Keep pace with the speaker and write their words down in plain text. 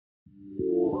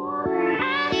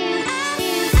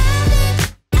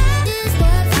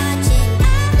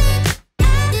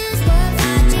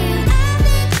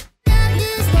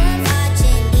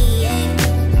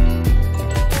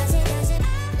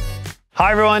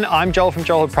Hi everyone, I'm Joel from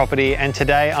Joel Hood Property, and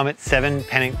today I'm at 7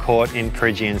 Pennant Court in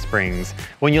Peregian Springs.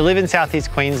 When you live in southeast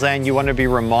Queensland, you want to be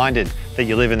reminded that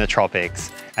you live in the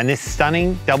tropics. And this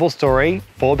stunning double-storey,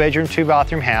 4-bedroom,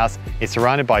 2-bathroom house is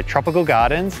surrounded by tropical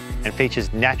gardens and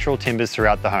features natural timbers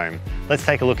throughout the home. Let's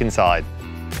take a look inside.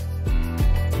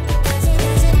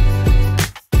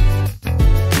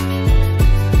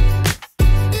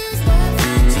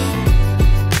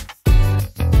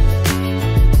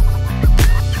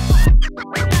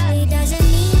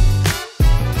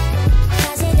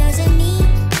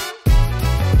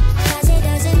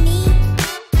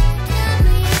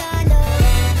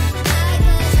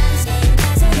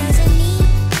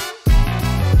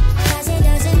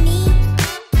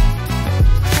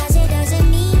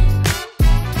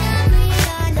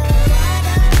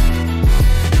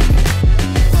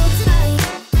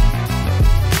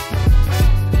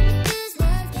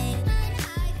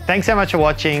 Thanks so much for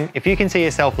watching. If you can see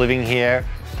yourself living here,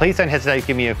 please don't hesitate to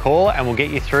give me a call and we'll get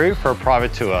you through for a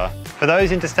private tour. For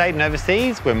those interstate and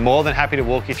overseas, we're more than happy to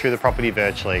walk you through the property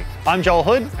virtually. I'm Joel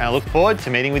Hood and I look forward to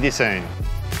meeting with you soon.